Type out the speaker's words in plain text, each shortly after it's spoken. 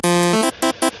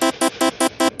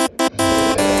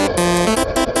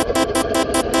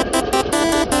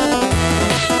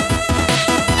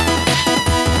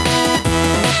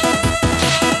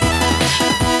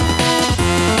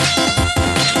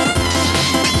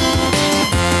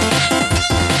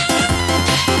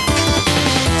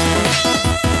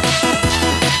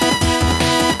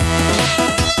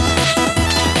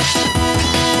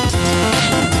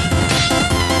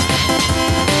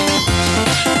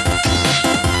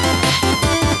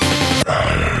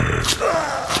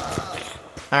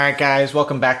Alright guys,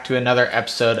 welcome back to another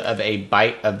episode of A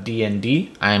Bite of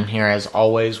D&D. I'm here as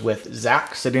always with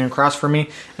Zach sitting across from me,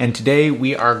 and today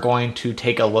we are going to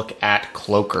take a look at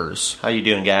Cloakers. How you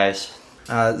doing, guys?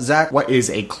 Zach, what is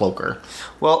a Cloaker?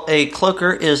 Well, a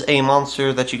Cloaker is a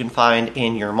monster that you can find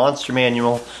in your monster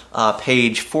manual,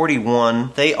 page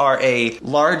 41. They are a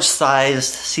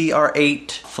large-sized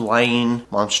CR8 flying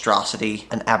monstrosity,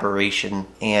 an aberration,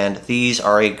 and these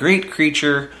are a great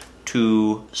creature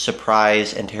to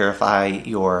surprise and terrify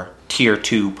your tier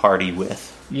 2 party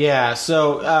with. Yeah,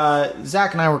 so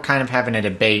Zach and I were kind of having a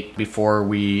debate before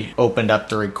we opened up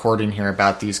the recording here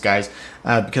about these guys,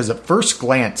 because at first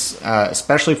glance,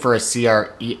 especially for a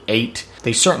CR8,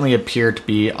 they certainly appear to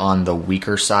be on the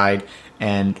weaker side,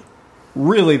 and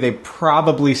really they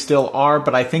probably still are,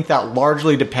 but I think that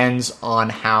largely depends on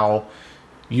how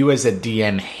you as a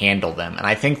DM handle them, and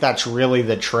I think that's really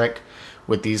the trick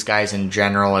with these guys in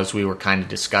general, as we were kind of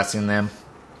discussing them,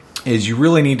 is you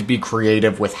really need to be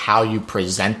creative with how you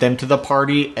present them to the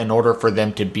party in order for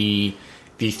them to be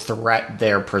the threat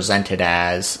they're presented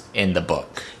as in the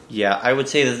book. Yeah, I would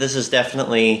say that this is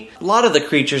definitely... A lot of the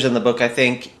creatures in the book, I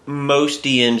think, most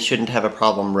DMs shouldn't have a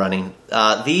problem running.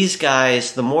 These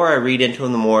guys, the more I read into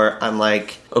them, the more I'm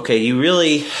like, okay, you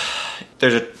really...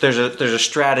 There's a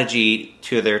strategy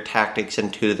to their tactics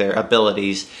and to their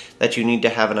abilities that you need to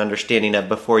have an understanding of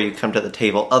before you come to the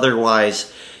table.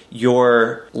 Otherwise,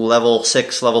 your level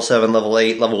 6, level 7, level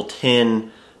 8, level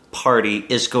 10 party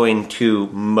is going to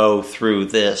mow through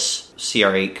this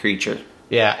CR8 creature.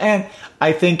 Yeah, and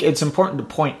I think it's important to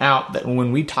point out that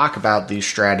when we talk about these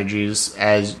strategies,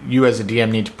 as you as a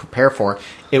DM need to prepare for,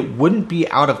 it wouldn't be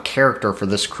out of character for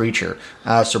this creature.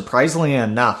 Surprisingly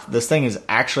enough, this thing is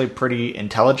actually pretty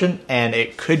intelligent, and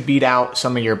it could beat out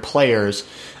some of your players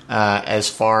as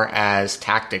far as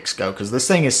tactics go, because this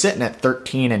thing is sitting at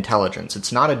 13 intelligence.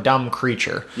 It's not a dumb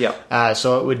creature. Yeah.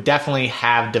 So it would definitely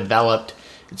have developed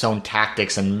its own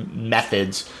tactics and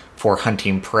methods for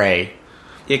hunting prey.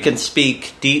 It can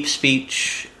speak deep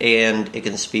speech, and it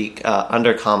can speak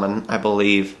undercommon, I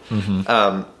believe.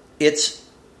 Mm-hmm. It's,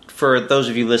 for those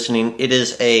of you listening, it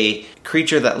is a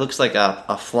creature that looks like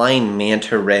a flying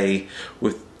manta ray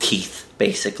with teeth,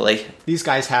 basically. These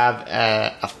guys have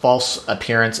a false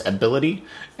appearance ability,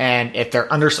 and if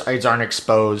their undersides aren't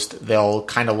exposed, they'll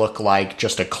kind of look like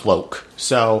just a cloak.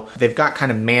 So they've got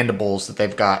kind of mandibles that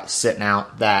they've got sitting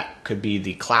out that could be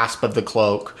the clasp of the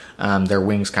cloak. Their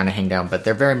wings kind of hang down, but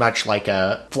they're very much like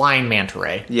a flying manta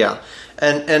ray. Yeah,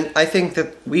 and I think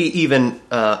that we even,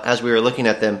 as we were looking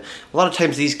at them, a lot of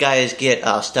times these guys get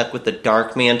stuck with the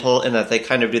dark mantle, and that they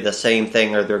kind of do the same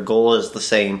thing, or their goal is the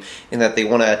same, in that they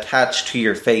want to attach to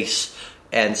your face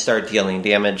and start dealing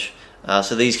damage.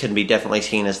 So these can be definitely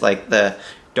seen as like the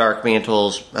dark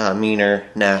mantle's meaner,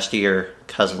 nastier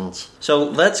cousins. So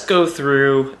let's go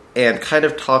through and kind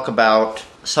of talk about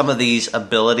some of these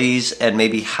abilities and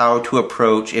maybe how to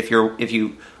approach if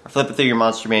you are flipping through your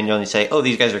monster manual and you say, oh,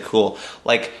 these guys are cool.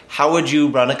 Like, how would you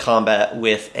run a combat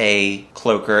with a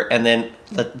cloaker? And then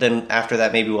after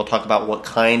that, maybe we'll talk about what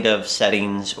kind of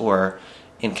settings or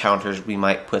encounters we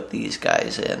might put these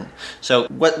guys in. So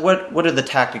what do the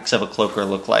tactics of a cloaker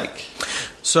look like?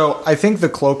 So I think the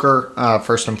cloaker,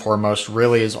 first and foremost,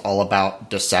 really is all about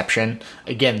deception.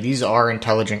 Again, these are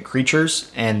intelligent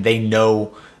creatures, and they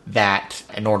know that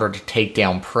in order to take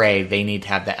down prey, they need to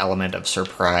have the element of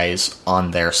surprise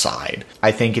on their side.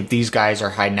 I think if these guys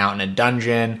are hiding out in a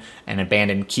dungeon, an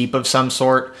abandoned keep of some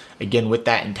sort, again, with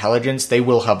that intelligence, they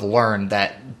will have learned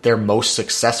that they're most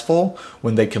successful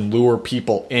when they can lure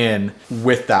people in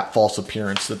with that false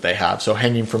appearance that they have. So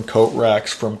hanging from coat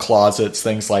racks, from closets,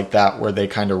 things like that, where they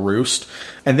kind of roost.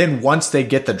 And then once they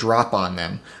get the drop on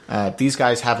them, these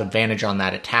guys have advantage on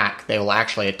that attack. They will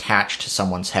actually attach to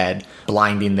someone's head,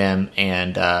 blinding them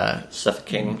and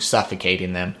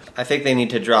suffocating them. I think they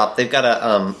need to drop. They've got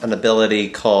an ability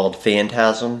called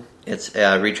Phantasm. It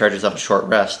recharges up a short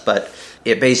rest, but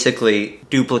it basically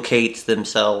duplicates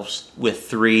themselves with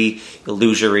 3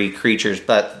 illusory creatures,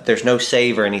 but there's no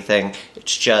save or anything.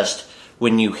 It's just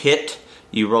when you hit,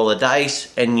 you roll a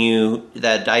dice, and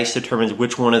that dice determines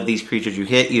which one of these creatures you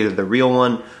hit, either the real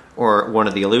one or one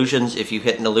of the illusions. If you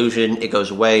hit an illusion, it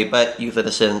goes away, but you've in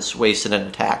a sense wasted an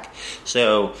attack.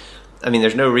 So, I mean,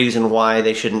 there's no reason why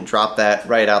they shouldn't drop that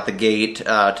right out the gate.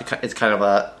 It's kind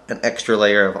of an extra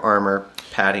layer of armor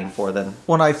padding for them.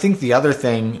 Well, I think the other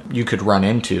thing you could run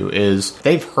into is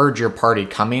they've heard your party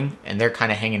coming and they're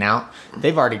kind of hanging out.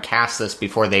 They've already cast this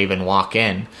before they even walk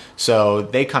in. So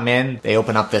they come in, they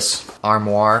open up this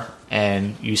armoire,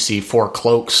 and you see 4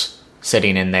 cloaks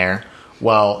sitting in there.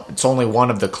 Well, it's only one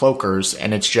of the cloakers,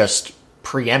 and it's just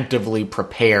preemptively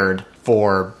prepared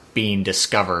for being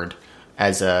discovered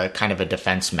as a kind of a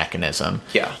defense mechanism.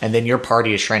 Yeah. And then your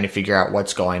party is trying to figure out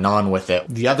what's going on with it.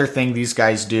 The other thing these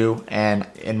guys do, and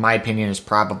in my opinion is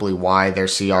probably why their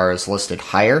CR is listed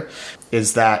higher,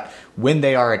 is that when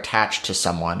they are attached to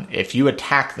someone, if you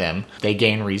attack them, they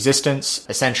gain resistance.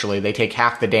 Essentially, they take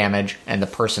half the damage, and the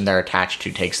person they're attached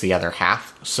to takes the other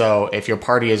half. So if your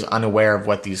party is unaware of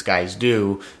what these guys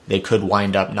do, they could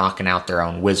wind up knocking out their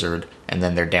own wizard, and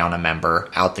then they're down a member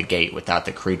out the gate without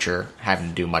the creature having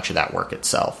to do much of that work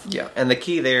itself. Yeah, and the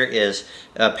key there is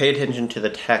pay attention to the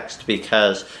text,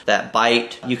 because that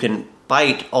bite, you can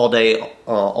bite all day,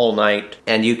 all night,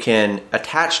 and you can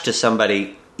attach to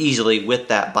somebody easily with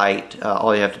that bite.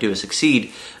 All you have to do is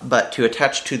succeed. But to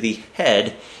attach to the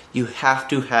head, you have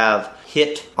to have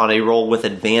hit on a roll with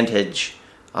advantage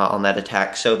on that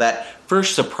attack. So that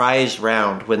first surprise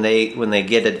round, when they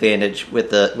get advantage with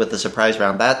the surprise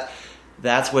round,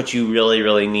 that's what you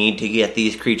really need to get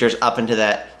these creatures up into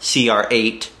that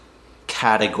CR8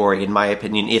 category, in my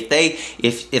opinion. If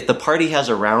the party has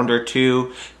a round or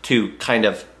two to kind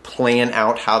of plan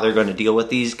out how they're going to deal with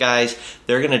these guys,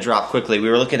 they're going to drop quickly. We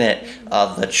were looking at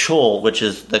the Chol, which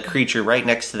is the creature right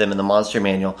next to them in the monster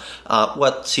manual.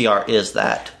 What CR is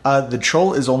that? The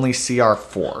Chol is only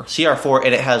CR4. CR4,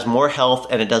 and it has more health,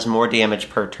 and it does more damage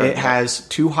per turn. It has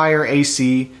 2 higher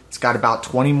AC, it's got about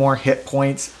 20 more hit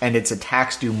points, and its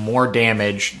attacks do more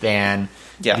damage than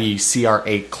the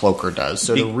CR8 Cloaker does.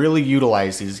 So to really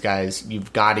utilize these guys,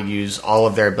 you've got to use all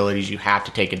of their abilities. You have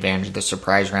to take advantage of the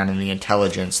surprise round and the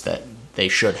intelligence that they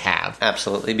should have.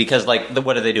 Absolutely, because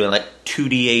what are they doing? Like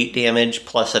 2d8 damage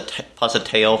plus a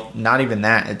tail? Not even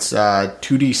that. It's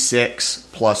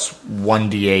 2d6 plus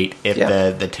 1d8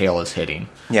 if the tail is hitting.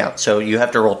 Yeah, so you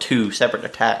have to roll 2 separate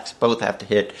attacks. Both have to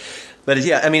hit. But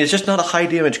it's just not a high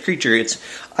damage creature.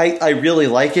 I really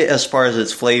like it as far as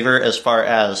its flavor, as far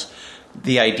as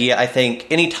the idea. I think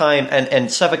anytime, and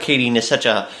suffocating is such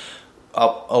a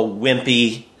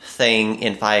wimpy thing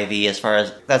in 5e, as far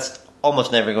as that's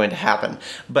almost never going to happen.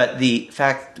 But the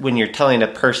fact when you're telling a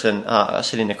person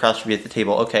sitting across from you at the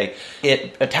table, okay,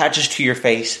 it attaches to your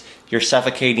face, you're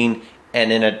suffocating,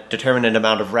 and in a determinate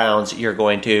amount of rounds, you're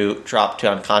going to drop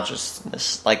to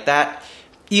unconsciousness. Like that,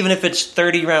 even if it's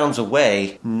 30 rounds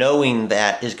away, knowing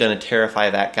that is going to terrify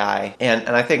that guy. And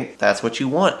I think that's what you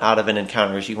want out of an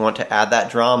encounter, is you want to add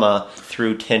that drama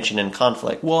through tension and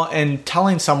conflict. Well, and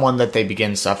telling someone that they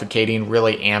begin suffocating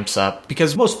really amps up,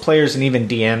 because most players and even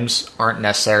DMs aren't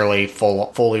necessarily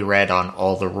fully read on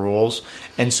all the rules.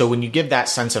 And so when you give that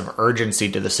sense of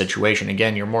urgency to the situation,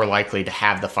 again, you're more likely to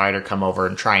have the fighter come over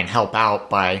and try and help out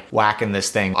by whacking this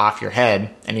thing off your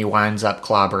head, and he winds up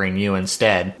clobbering you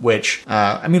instead, which,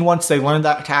 once they learn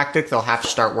that tactic, they'll have to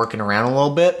start working around a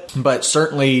little bit, but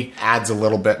certainly adds a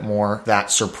little bit more that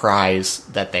surprise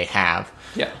that they have.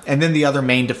 Yeah. And then the other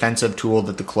main defensive tool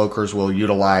that the Cloakers will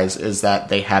utilize is that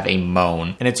they have a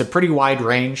moan. And it's a pretty wide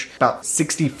range, about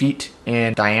 60 feet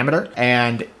in diameter.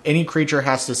 And any creature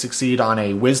has to succeed on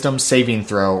a wisdom saving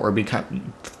throw or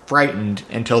become frightened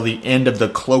until the end of the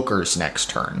Cloaker's next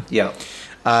turn. Yeah.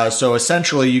 So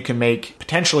essentially you can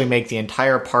potentially make the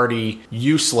entire party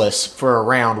useless for a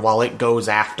round while it goes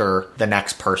after the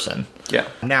next person. Yeah.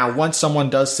 Now, once someone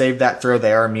does save that throw,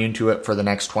 they are immune to it for the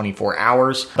next 24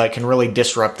 hours, but can really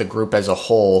disrupt the group as a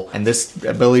whole. And this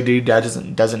ability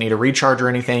doesn't need a recharge or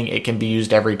anything. It can be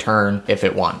used every turn if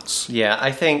it wants. Yeah,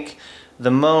 I think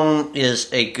the moan is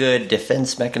a good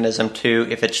defense mechanism too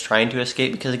if it's trying to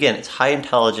escape, because again, it's high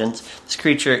intelligence. This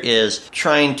creature is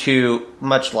trying to,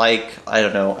 much like, I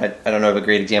don't know of a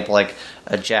great example, like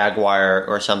a jaguar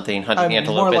or something hunting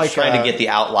antelope. It's trying to get the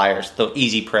outliers, the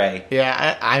easy prey.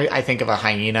 Yeah, I think of a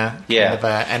hyena, kind of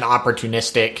an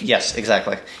opportunistic. Yes,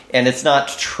 exactly. And it's not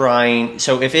trying,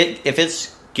 so if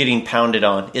it's getting pounded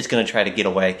on, it's going to try to get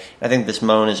away. I think this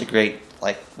moan is a great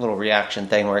little reaction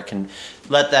thing where it can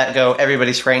let that go,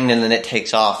 everybody's frightened, and then it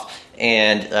takes off,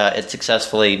 and it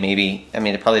successfully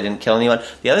it probably didn't kill anyone.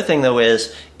 The other thing, though,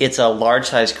 is it's a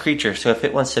large-sized creature, so if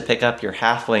it wants to pick up your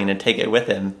halfling and take it with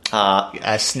him...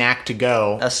 a snack to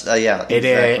go. Yeah,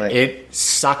 exactly. It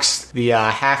sucks the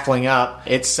halfling up,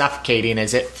 it's suffocating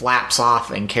as it flaps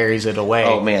off and carries it away.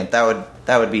 Oh, man,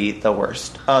 that would be the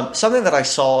worst. Something that I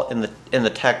saw in the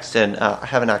text, and I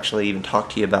haven't actually even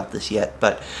talked to you about this yet,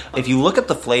 but if you look at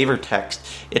the flavor text,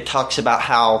 it talks about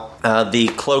how the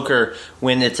cloaker,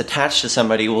 when it's attached to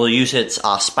somebody, will use its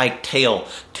spiked tail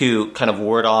to kind of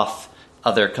ward off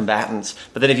other combatants.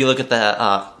 But then if you look at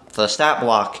the stat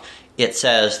block, it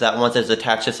says that once it's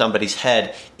attached to somebody's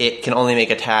head, it can only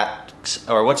make attacks,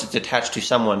 or once it's attached to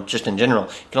someone, just in general,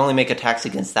 it can only make attacks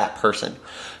against that person.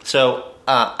 So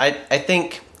I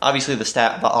think Obviously, the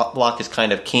stat block is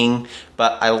kind of king,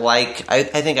 but I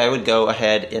think I would go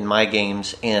ahead in my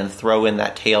games and throw in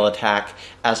that tail attack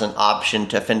as an option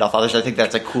to fend off others. I think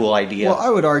that's a cool idea. Well, I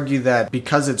would argue that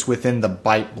because it's within the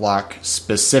bite block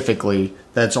specifically,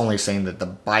 that's only saying that the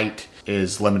bite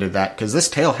is limited to that, because this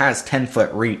tail has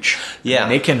 10-foot reach. Yeah.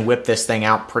 And they can whip this thing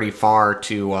out pretty far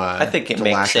to I think it to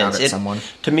makes lash sense. out at someone.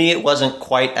 To me, it wasn't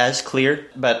quite as clear,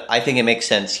 but I think it makes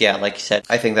sense. Yeah, like you said,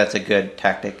 I think that's a good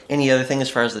tactic. Any other thing as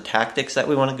far as the tactics that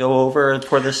we want to go over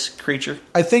for this creature?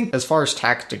 I think as far as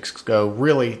tactics go,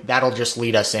 really, that'll just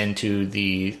lead us into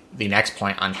the next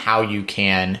point on how you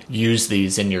can use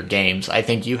these in your games. I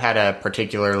think you had a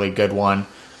particularly good one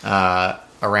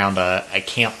around a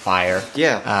campfire.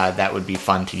 Yeah. That would be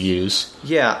fun to use.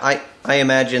 Yeah, I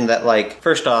imagine that, like,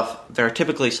 first off, there are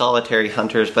typically solitary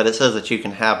hunters, but it says that you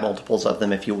can have multiples of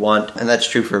them if you want, and that's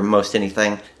true for most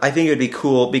anything. I think it would be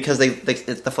cool because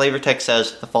the flavor text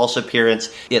says the false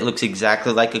appearance, it looks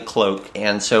exactly like a cloak,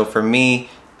 and so for me,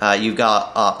 you've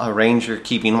got a ranger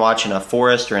keeping watch in a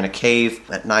forest or in a cave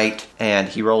at night, and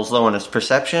he rolls low on his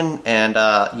perception, and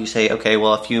you say, okay,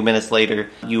 well, a few minutes later,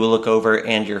 you will look over,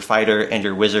 and your fighter and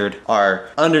your wizard are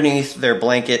underneath their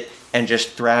blanket and just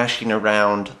thrashing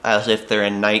around as if they're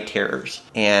in night terrors.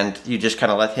 And you just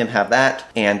kind of let him have that,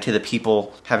 and to the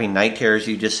people having night terrors,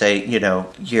 you just say, you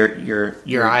know,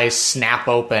 your eyes snap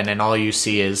open and all you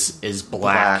see is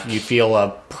black. You feel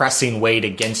a pressing weight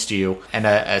against you and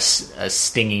a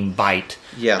stinging bite.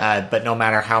 Yeah. But no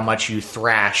matter how much you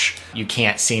thrash, you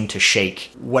can't seem to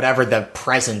shake whatever the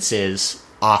presence is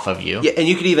off of you. Yeah, and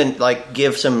you could even, like,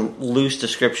 give some loose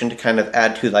description to kind of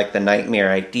add to, like, the nightmare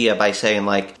idea by saying,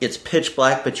 like, it's pitch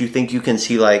black, but you think you can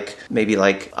see, like, maybe,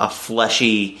 like, a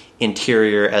fleshy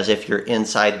interior as if you're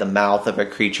inside the mouth of a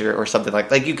creature or something like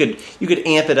that. Like, you could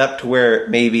amp it up to where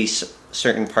maybe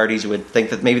certain parties would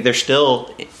think that maybe they're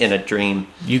still in a dream.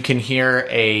 You can hear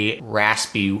a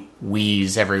raspy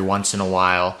wheeze every once in a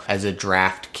while as a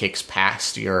draft kicks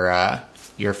past your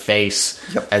face.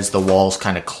 Yep. As the walls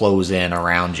kind of close in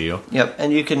around you. Yep,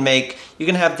 and you can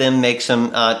have them make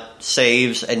some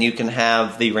saves, and you can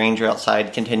have the ranger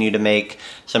outside continue to make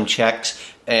some checks,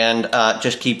 and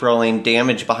just keep rolling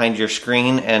damage behind your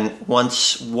screen. And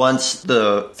once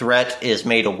the threat is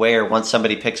made aware, once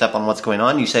somebody picks up on what's going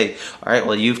on, you say, all right,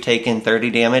 well, you've taken 30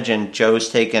 damage, and Joe's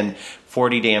taken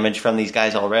 40 damage from these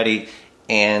guys already,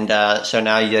 and so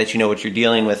now that you know what you're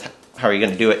dealing with, how are you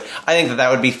going to do it? I think that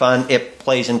would be fun. It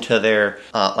plays into their,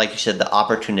 like you said, the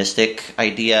opportunistic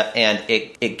idea, and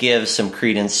it gives some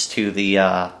credence to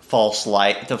the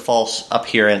false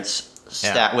appearance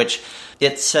stat, which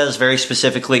it says very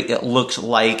specifically it looks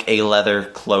like a leather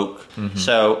cloak. Mm-hmm.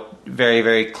 So very,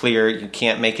 very clear. You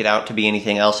can't make it out to be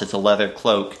anything else. It's a leather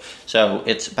cloak. So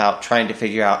it's about trying to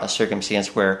figure out a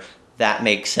circumstance where that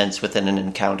makes sense within an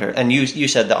encounter. And you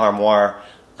said the armoire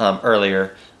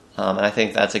earlier. And I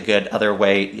think that's a good other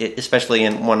way, especially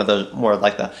in one of those more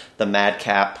like the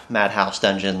Madhouse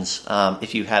dungeons.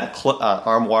 If you had an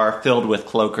armoire filled with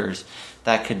cloakers,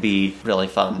 that could be really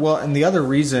fun. Well, and the other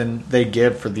reason they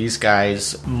give for these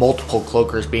guys multiple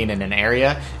cloakers being in an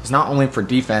area is not only for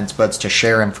defense, but it's to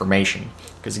share information.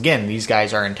 Because again, these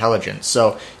guys are intelligent,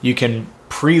 so you can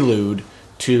prelude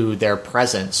to their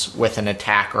presence with an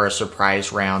attack or a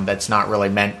surprise round that's not really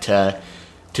meant to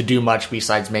do much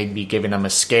besides maybe giving them a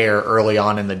scare early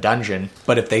on in the dungeon.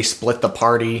 But if they split the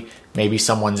party, maybe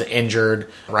someone's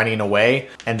injured, running away,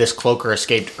 and this cloaker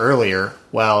escaped earlier,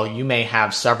 well, you may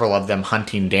have several of them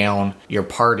hunting down your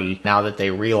party now that they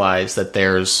realize that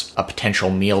there's a potential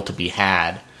meal to be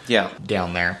had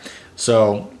down there.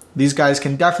 So these guys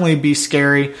can definitely be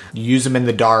scary. Use them in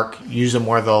the dark. Use them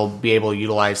where they'll be able to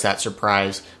utilize that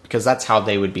surprise, because that's how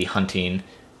they would be hunting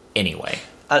anyway.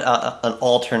 An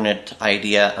alternate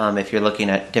idea, if you're looking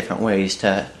at different ways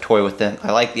to toy with them.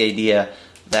 I like the idea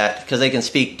that, because they can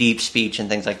speak deep speech and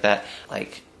things like that,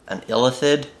 like an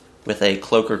illithid with a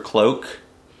cloaker cloak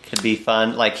could be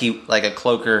fun. Like a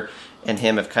cloaker and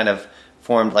him have kind of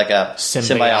formed like a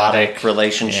symbiotic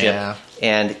relationship.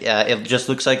 And it just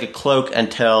looks like a cloak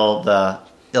until the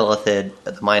illithid,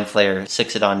 the mind flayer,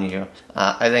 sicks it on you.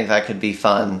 I think that could be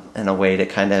fun in a way to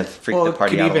kind of freak the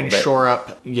party out a little bit. It could even shore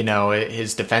up,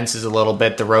 his defenses a little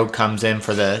bit. The rogue comes in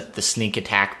for the sneak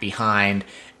attack behind,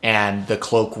 and the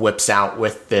cloak whips out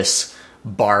with this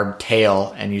barbed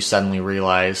tail, and you suddenly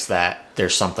realize that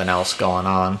there's something else going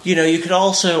on. You could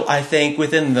also, I think,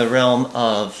 within the realm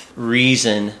of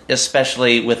reason,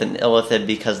 especially with an illithid,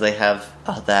 because they have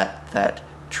that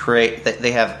trait that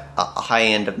they have a high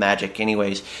end of magic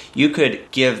anyways. You could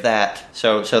give that,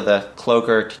 so the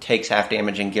cloaker takes half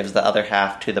damage and gives the other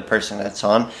half to the person that's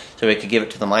on, so it could give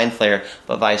it to the mind flayer,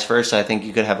 but vice versa. I think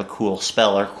you could have a cool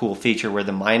spell or cool feature where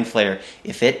the mind flayer,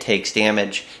 if it takes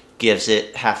damage, gives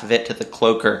it half of it to the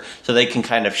cloaker, so they can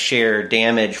kind of share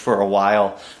damage for a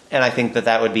while. And I think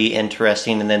that would be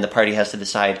interesting, and then the party has to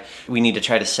decide, we need to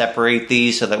try to separate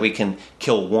these so that we can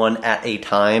kill one at a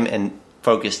time and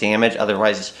focus damage.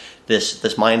 Otherwise,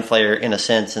 this mind flayer, in a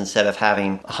sense, instead of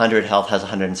having 100 health, has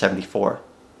 174 or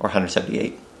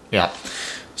 178. Yeah.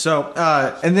 So,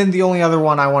 and then the only other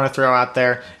one I want to throw out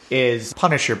there is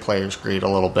punish your player's greed a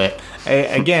little bit.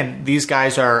 Again, these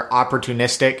guys are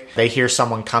opportunistic. They hear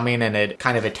someone coming and it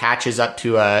kind of attaches up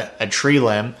to a tree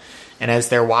limb. And as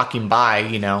they're walking by,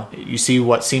 you see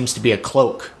what seems to be a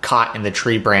cloak caught in the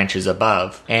tree branches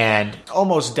above. And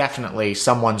almost definitely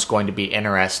someone's going to be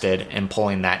interested in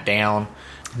pulling that down.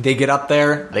 They get up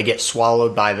there, they get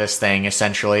swallowed by this thing,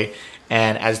 essentially.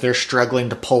 And as they're struggling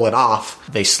to pull it off,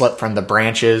 they slip from the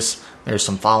branches. There's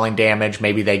some falling damage.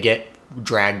 Maybe they get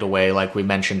dragged away, like we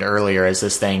mentioned earlier, as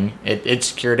this thing, it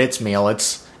secured its meal.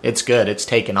 It's good. It's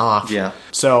taken off. Yeah.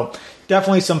 So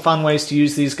definitely some fun ways to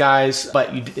use these guys, but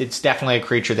it's definitely a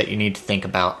creature that you need to think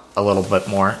about a little bit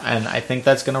more. And I think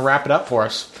that's going to wrap it up for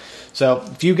us. So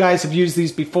if you guys have used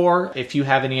these before, if you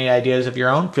have any ideas of your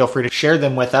own, feel free to share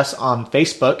them with us on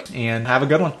Facebook, and have a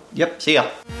good one. Yep. See ya.